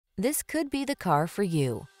This could be the car for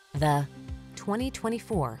you. The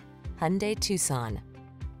 2024 Hyundai Tucson.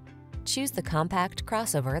 Choose the compact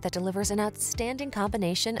crossover that delivers an outstanding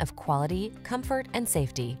combination of quality, comfort, and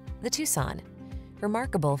safety. The Tucson.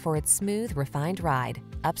 Remarkable for its smooth, refined ride,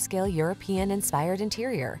 upscale European-inspired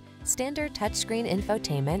interior, standard touchscreen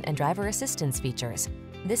infotainment and driver assistance features,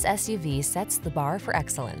 this SUV sets the bar for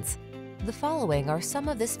excellence. The following are some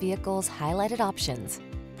of this vehicle's highlighted options: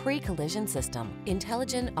 pre-collision system,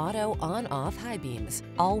 intelligent auto on-off high beams,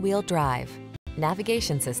 all-wheel drive,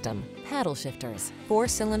 navigation system, paddle shifters,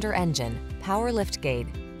 4-cylinder engine, power liftgate,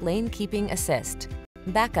 lane keeping assist,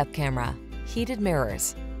 backup camera, heated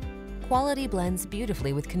mirrors. Quality blends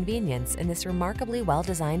beautifully with convenience in this remarkably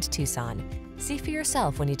well-designed Tucson. See for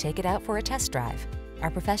yourself when you take it out for a test drive. Our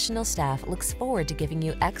professional staff looks forward to giving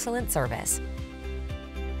you excellent service.